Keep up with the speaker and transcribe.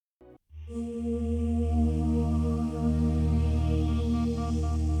Even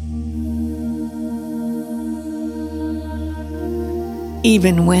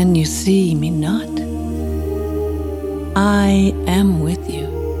when you see me not, I am with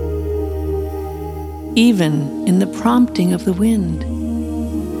you. Even in the prompting of the wind,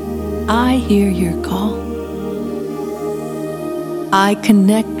 I hear your call. I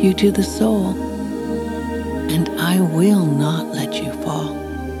connect you to the soul, and I will not let you fall.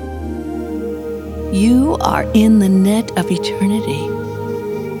 You are in the net of eternity,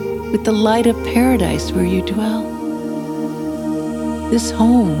 with the light of paradise where you dwell. This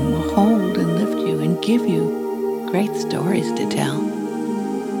home will hold and lift you and give you great stories to tell.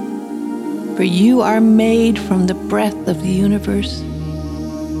 For you are made from the breath of the universe,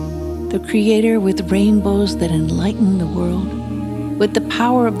 the Creator with rainbows that enlighten the world, with the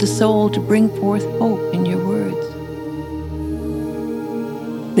power of the soul to bring forth hope in your words.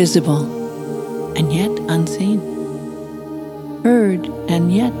 Visible and yet unseen, heard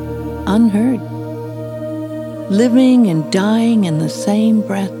and yet unheard, living and dying in the same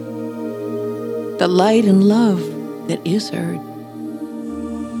breath, the light and love that is heard.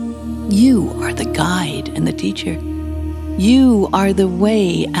 You are the guide and the teacher. You are the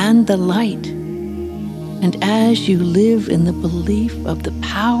way and the light. And as you live in the belief of the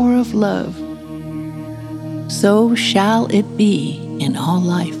power of love, so shall it be in all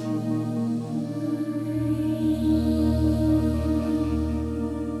life.